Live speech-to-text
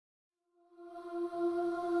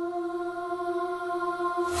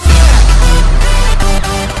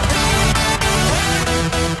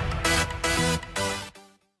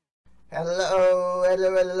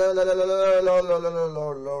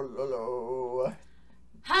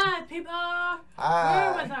Hi, people.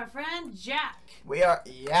 Hi. We're with our friend Jack. We are,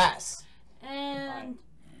 yes. And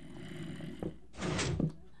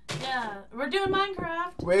yeah, we're doing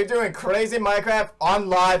Minecraft. We're doing crazy Minecraft on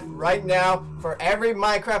live right now for every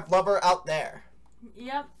Minecraft lover out there.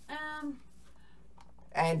 Yep.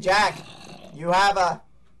 And Jack, you have a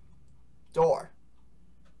door.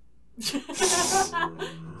 It's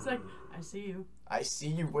like, I see you. I see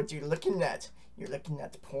you. What you looking at? You're looking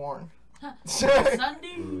at porn.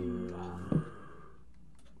 Sunday.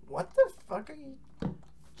 What the fuck are you?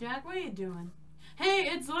 Jack, what are you doing? Hey,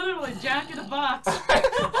 it's literally Jack in the Box.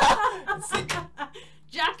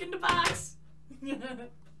 Jack in the Box.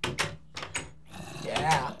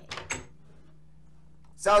 Yeah.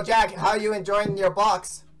 So Jack, how are you enjoying your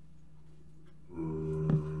box?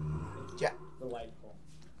 Jack, Delightful.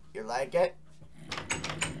 you like it?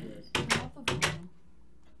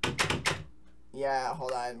 Yeah,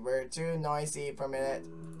 hold on. We're too noisy for a minute.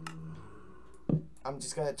 I'm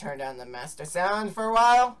just gonna turn down the master sound for a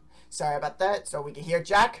while. Sorry about that, so we can hear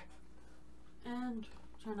Jack. And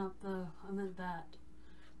turn up that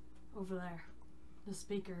over there. The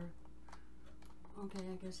speaker. Okay,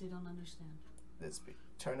 I guess you don't understand.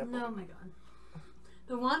 Turn up. No, my God.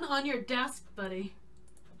 The one on your desk, buddy.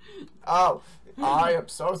 Oh, I am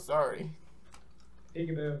so sorry.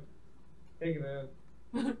 Peekaboo. Peekaboo.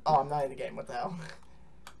 Oh, I'm not in the game. What the hell?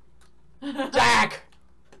 Jack!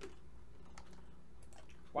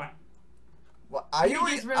 What? What are you?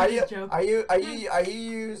 just ruined Are his you? joke. Are you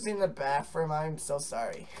using the bathroom? I'm so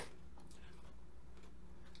sorry.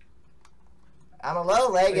 I'm a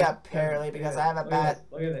little leggy apparently because I have a bad.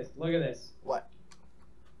 Look at this. Look at this. What?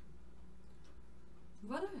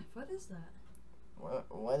 What is that?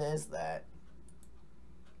 What is that?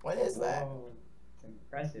 What is that? Whoa, it's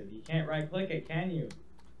impressive. You can't right click it, can you?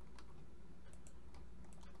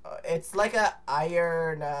 It's like a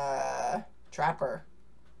iron trapper.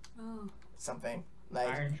 Oh. Something like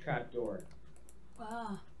Iron trap door.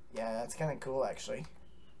 Wow. yeah, that's kind of cool actually.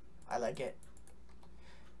 I like it.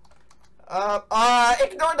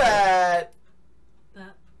 Ignore that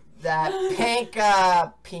pink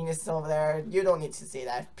penis over there. You don't need to see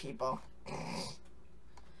that, people.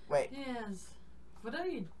 Wait. Yes. What are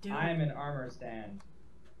you doing? I'm an armor stand.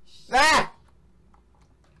 Ah!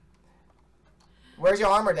 Where's your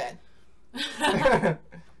armor then? Hold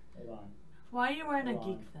on. Why are you wearing a Hold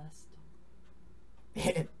geek on.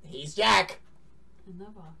 vest? He's Jack. In the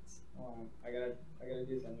box. Hold on. I gotta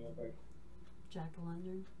do something real quick.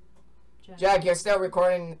 Jack-o'-lantern. Jack, you're still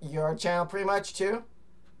recording your channel pretty much too?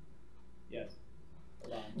 Yes.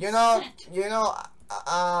 Hold on. You know,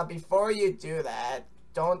 before you do that,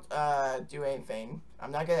 don't do anything.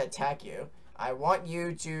 I'm not gonna attack you. I want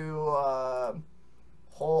you to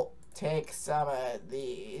take some of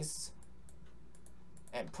these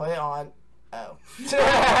and put it on. Oh.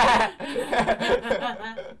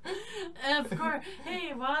 Of course.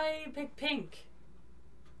 Hey, why pick pink?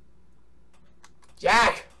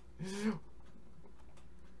 Jack!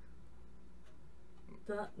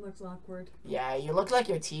 That looks awkward. Yeah, you look like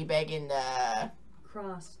you're teabagging the...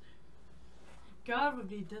 Cross. God would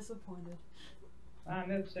be disappointed.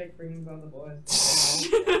 Milkshake brings all the boys. It's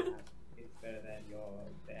better than your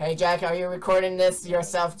dad. Hey Jack, are you recording this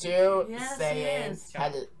yourself too? Yes, Saying yes.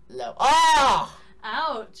 hello. Oh!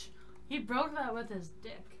 Ouch! He broke that with his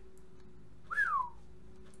dick.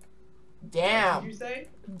 Damn! What did you say?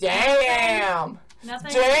 Damn!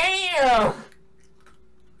 Nothing. Damn!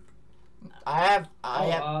 I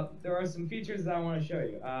have. There are some features that I want to show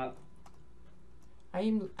you. I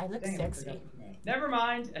look Dang it, I sexy. forgot the command. Never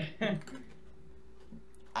mind.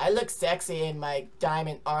 I look sexy in my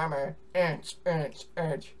diamond armor.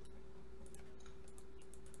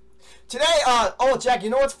 Today, oh Jack, you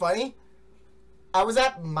know what's funny? I was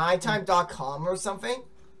at mytime.com or something.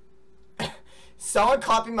 Someone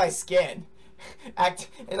copied my skin.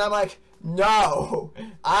 And I'm like, no,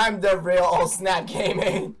 I'm the real old Snap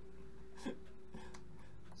Gaming.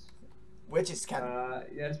 Which is kind of...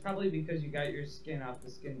 yeah, it's probably because you got your skin off the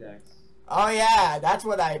skin decks. Oh yeah, that's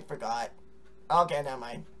what I forgot. Okay, never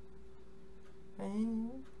mind.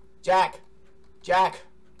 Jack.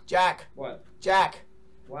 What? Jack.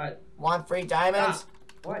 What? Want free diamonds?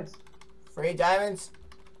 Ah, what? Free diamonds?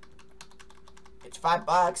 It's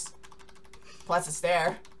 $5. Plus a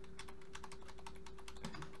stair.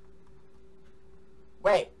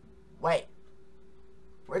 Wait.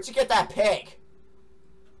 Where'd you get that pig?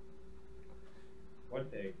 What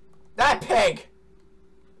pig? That pig!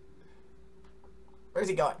 Where's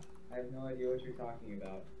he going? I have no idea what you're talking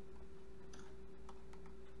about.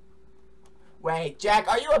 Wait, Jack,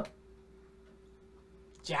 are you a...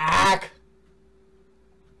 Jack!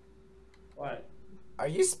 What? Are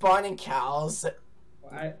you spawning cows?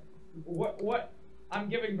 What? I'm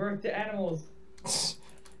giving birth to animals.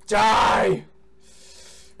 Die!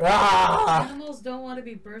 Ah! Animals don't want to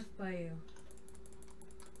be birthed by you.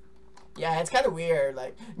 Yeah, it's kind of weird.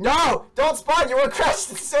 Like, no! Don't spawn! You will crash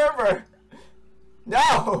the server!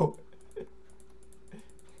 No!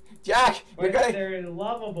 Jack, you're But gonna... they're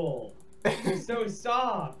lovable. They're so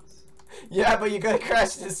soft. Yeah, but you're gonna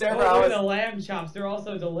crash the server. Oh, look at the lamb chops. They're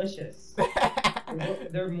also delicious. I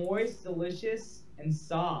They're moist, delicious, and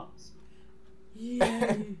soft.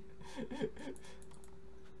 Yay.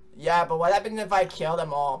 Yeah, but what happened if I kill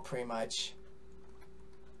them all, pretty much?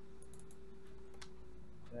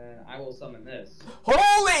 Then I will summon this.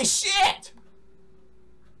 Holy shit!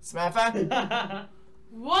 Samantha?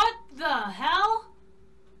 What the hell?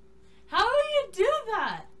 How do you do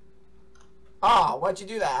that? Oh, why'd you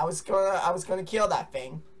do that? I was gonna kill that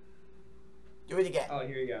thing. Do it again. Oh,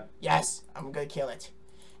 here you go. Yes, I'm gonna kill it.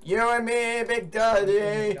 You and me, Big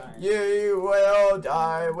Daddy, you will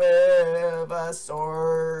die with a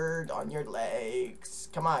sword on your legs.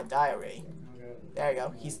 Come on, die already. There you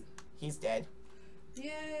go. He's dead.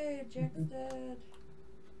 Yay, Jack's dead.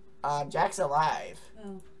 Jack's alive.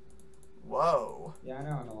 Oh. Whoa. Yeah, I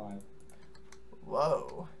know I'm alive.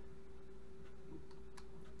 Whoa.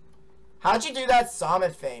 How'd you do that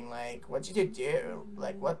summit thing? Like, what'd you do?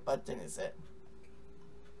 Like, what button is it?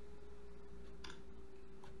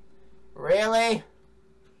 Really?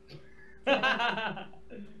 Stop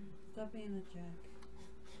being a Jack.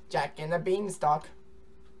 Jack and the Beanstalk.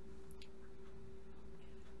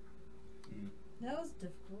 That was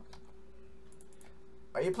difficult.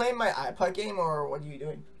 Are you playing my iPod game or what are you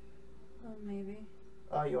doing? Oh, maybe.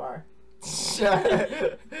 Oh, you are.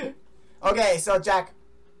 Okay, so Jack,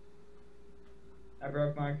 I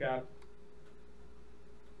broke MineCraft.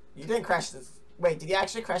 you didn't crash this. Wait, did you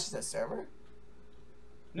actually crash the server?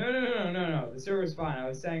 No. The server's fine. I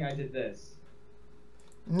was saying I did this.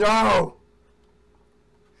 No!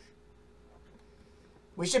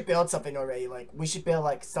 We should build something already. Like, we should build,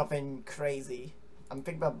 like, something crazy. I'm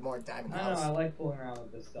thinking about more diamond I don't know. house. I like fooling around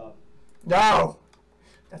with this stuff. No!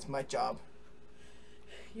 That's my job.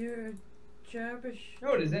 You're Jarbish.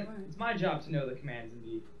 No, it isn't. It's my job to know the commands and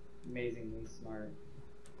be amazingly smart.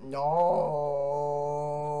 No.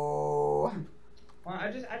 Well,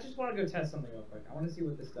 I just want to go test something real quick. I want to see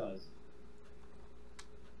what this does.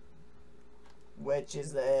 Which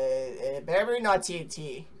is the... It better be not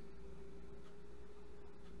TNT.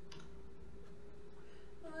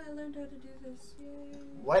 Oh, I learned how to do this. Yay.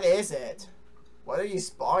 What is it? What are you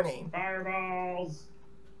spawning? Fireballs!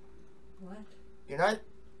 What? You're not...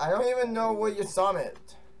 I don't even know what you summit.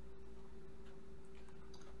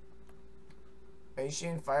 Are you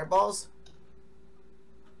shooting fireballs?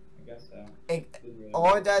 I guess so. Didn't really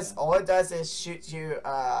All it understand. does is shoot you,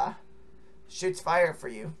 shoots fire for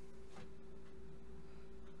you.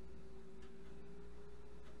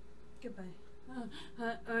 Goodbye.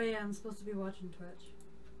 Oh yeah, I'm supposed to be watching Twitch.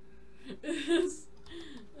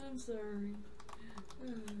 I'm sorry.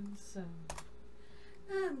 I'm sorry.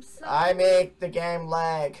 I make the game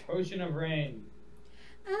lag. Potion of rain.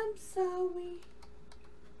 I'm sorry.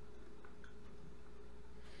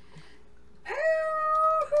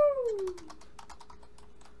 Oh.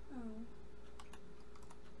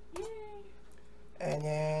 Yay. And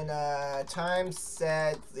then, time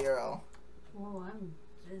set 0. Whoa, I'm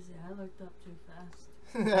dizzy. I looked up too fast.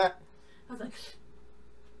 I was like,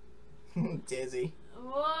 Dizzy.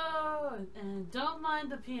 whoa! And don't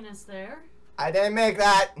mind the penis there. I didn't make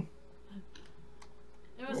that.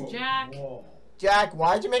 It was Jack. Whoa. Jack,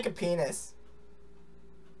 why'd you make a penis?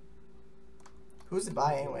 Who's it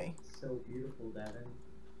by anyway? So beautiful, Devin.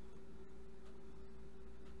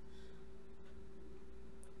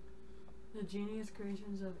 The Genius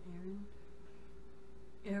Creations of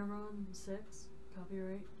Aaron 6.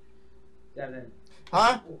 Copyright. Devin.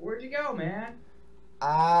 Huh? Where'd you go, man?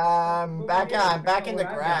 I'm back in the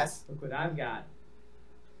Look what I've grass. got. Look what I've got.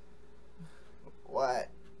 What?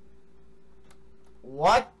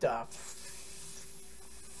 What the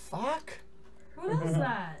fuck? What is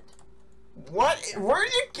that? What? Where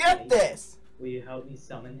did you get this? Will you help me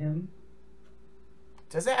summon him?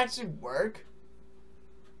 Does it actually work?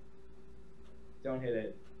 Don't hit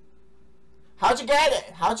it. How'd you get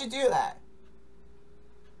it? How'd you do that?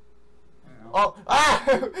 I don't know. Oh, ah!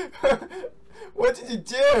 What did you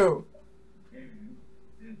do?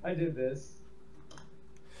 I did this.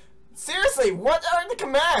 Seriously, what are the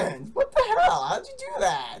commands? What the hell? How'd you do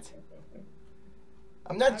that?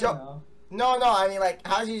 I'm I not don't joking. know. No, I mean, like,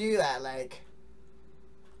 how'd you do that? Like,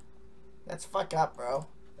 That's fuck up, bro.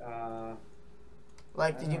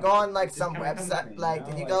 Like, I did don't you know, go on like it just some kinda comes to website? me, Like, know?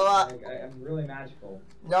 did you Like, go up? I'm really magical.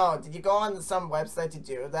 No, did you go on some website to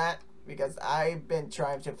do that? Because I've been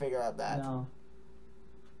trying to figure out that. No.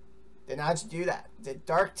 Then how'd you do that? Did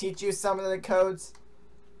Dark teach you some of the codes?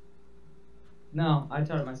 No, I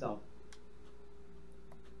taught it myself.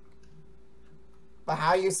 But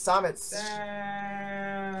how you summon?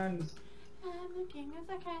 Stand. I'm the king of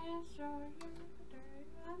the castle, you're the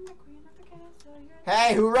I'm the queen of the castle, you're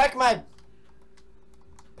Hey, who wrecked my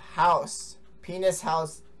house? Penis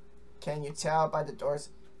house. Can you tell by the doors?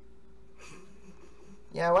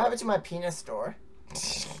 Yeah, what happened to my penis store?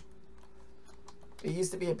 It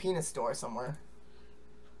used to be a penis store somewhere.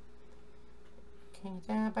 Can you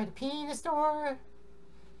tell by the penis store?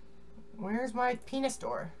 Where's my penis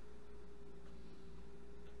store?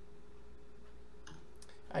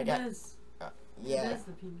 I got. It is. Yeah. It is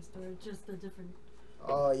the penis store, it's just a different.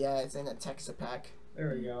 Oh yeah, it's in a texture pack.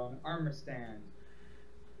 There we go. An armor stand.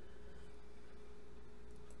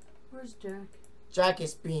 Where's Jack? Jack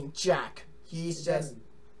is being Jack. He's Devin, just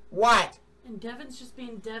what? And Devin's just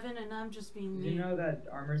being Devin, and I'm just being Did me. you know that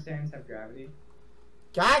armor stands have gravity?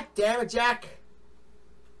 God damn it, Jack!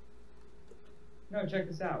 No, check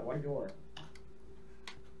this out. White door.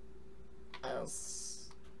 I don't.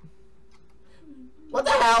 What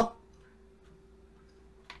the hell?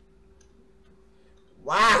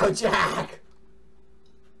 Wow, Jack!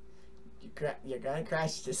 You're gonna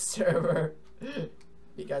crash this server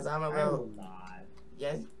because I'm a I little. will not.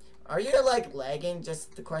 Yes. Are you like lagging?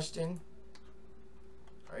 Just the question.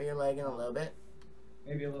 Are you lagging a little bit?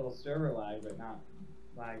 Maybe a little server lag, but not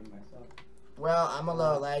lagging myself. Well, I'm a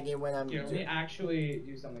little laggy when I'm. Here, let me actually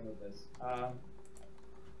do something with this.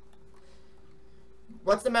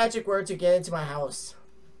 What's the magic word to get into my house?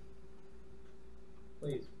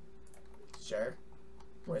 Please. Sure.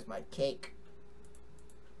 Where's my cake?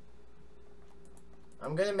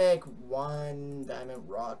 I'm gonna make 1 diamond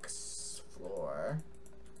rocks floor.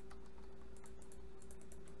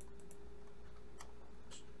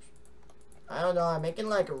 I don't know, I'm making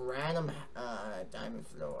like a random diamond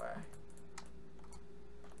floor.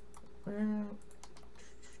 Where?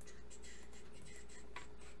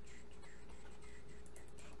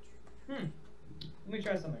 Let me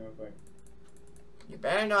try something real quick. You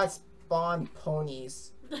better not spawn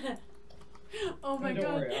ponies. Oh my Don't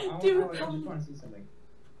god, worry, I dude, just want to see something.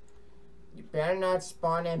 You better not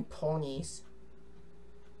spawn in ponies.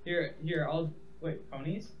 Here, I'll... Wait,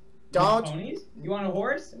 ponies? You Don't. want ponies? You want a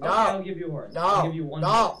horse? No. Okay, I'll give you a horse. No. I'll give you one No.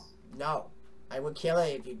 horse. No. I would kill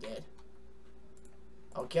it if you did.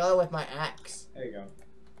 I'll kill it with my axe. There you go.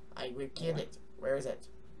 I would kill it. Where is it?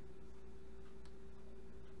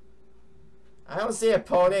 I don't see a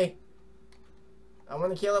pony. I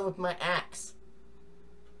want to kill it with my axe.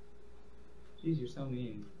 Jeez, you're so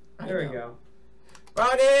mean. I There we know. go.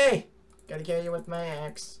 Pony! Gotta kill you with my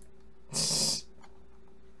axe.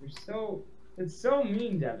 You're so... It's so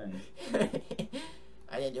mean, Devin.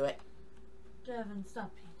 I didn't do it. Devin,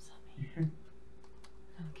 stop being so mean.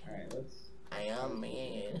 Okay. Alright, let's... I am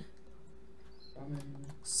mean. Summon...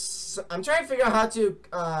 So, I'm trying to figure out how to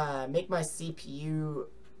make my CPU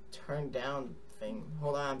turn down thing.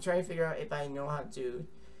 Hold on, I'm trying to figure out if I know how to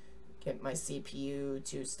get my CPU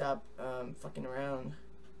to stop fucking around.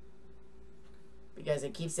 Because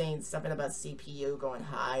it keeps saying something about CPU going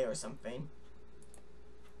high or something.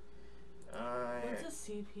 What's a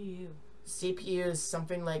CPU? CPU is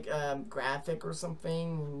something like graphic or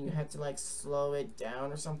something. You have to like slow it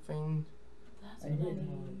down or something. That's I what I hate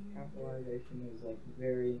need. how capitalization is, like,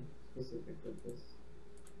 very specific with this.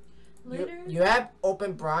 Later? You have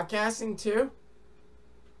open broadcasting too?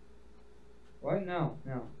 What? No,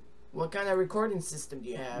 no. What kind of recording system do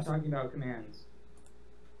you I'm have? talking about commands.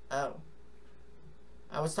 Oh.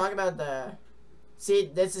 I was talking about the... See,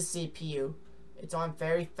 this is CPU. It's on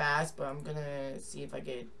very fast, but I'm gonna see if I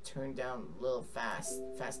can turn down a little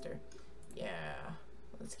faster. Yeah.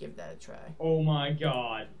 Let's give that a try. Oh my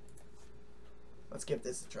god. Let's give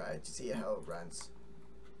this a try to see how it runs.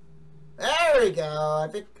 There we go. I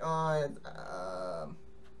think it's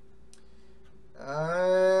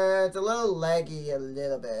a little laggy a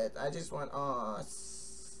little bit. I just want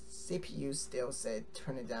CPU still said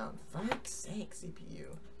turn it down. Fuck's sake,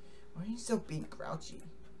 CPU. Why are you so big grouchy?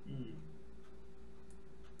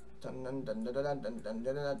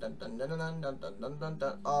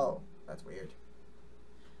 Oh, that's weird.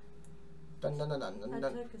 I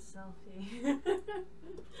took a selfie.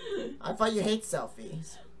 I thought you hate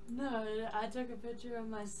selfies. No, I took a picture of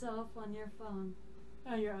myself on your phone.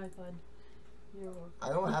 Oh, your iPod. Your I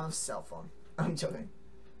don't have a cell phone. I'm joking.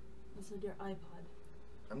 I said your iPod.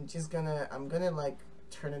 I'm gonna like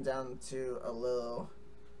turn it down to a little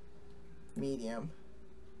medium.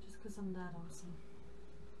 Just because I'm that awesome.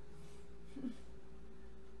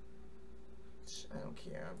 I don't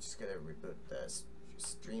care. I'm just gonna reboot this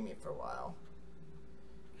streaming for a while.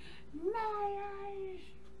 My eyes.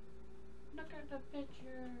 Look at the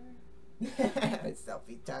picture.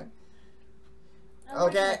 Selfie time. I like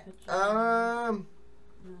Okay. that picture. No, I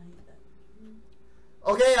hate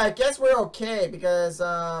that. Okay, I guess we're okay because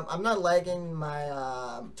I'm not lagging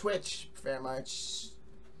my Twitch very much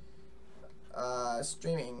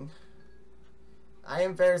streaming. I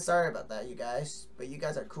am very sorry about that, you guys, but you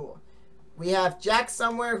guys are cool. We have Jack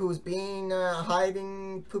somewhere who's being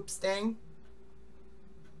hiding poop stain.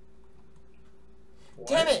 What?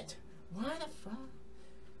 Damn it! Why the fuck?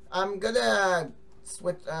 I'm gonna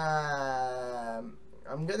switch. I'm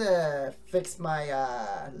gonna fix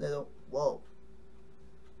my little. Whoa.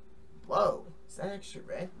 Whoa. Is that actually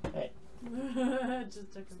red? Hey,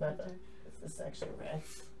 Just took a it's not picture. that. Is this actually red?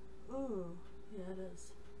 Ooh, yeah, it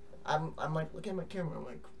is. I'm like looking at my camera. I'm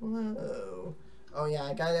like, whoa. Oh yeah,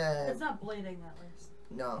 I gotta. It's not bleeding at least.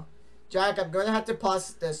 No. Jack, I'm gonna have to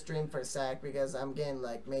pause the stream for a sec because I'm getting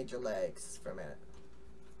like major legs for a minute.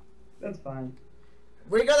 That's fine.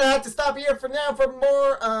 We're gonna have to stop here for now for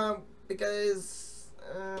more, because,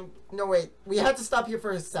 no wait, we have to stop here for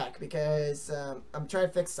a sec because, I'm trying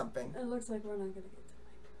to fix something. It looks like we're not gonna get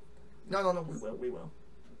to Minecraft. No, we will.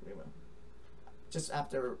 Just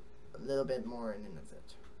after a little bit more and then that's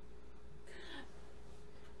it.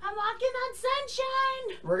 I'm walking on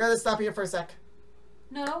sunshine! We're gonna stop here for a sec.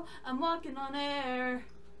 No, I'm walking on air.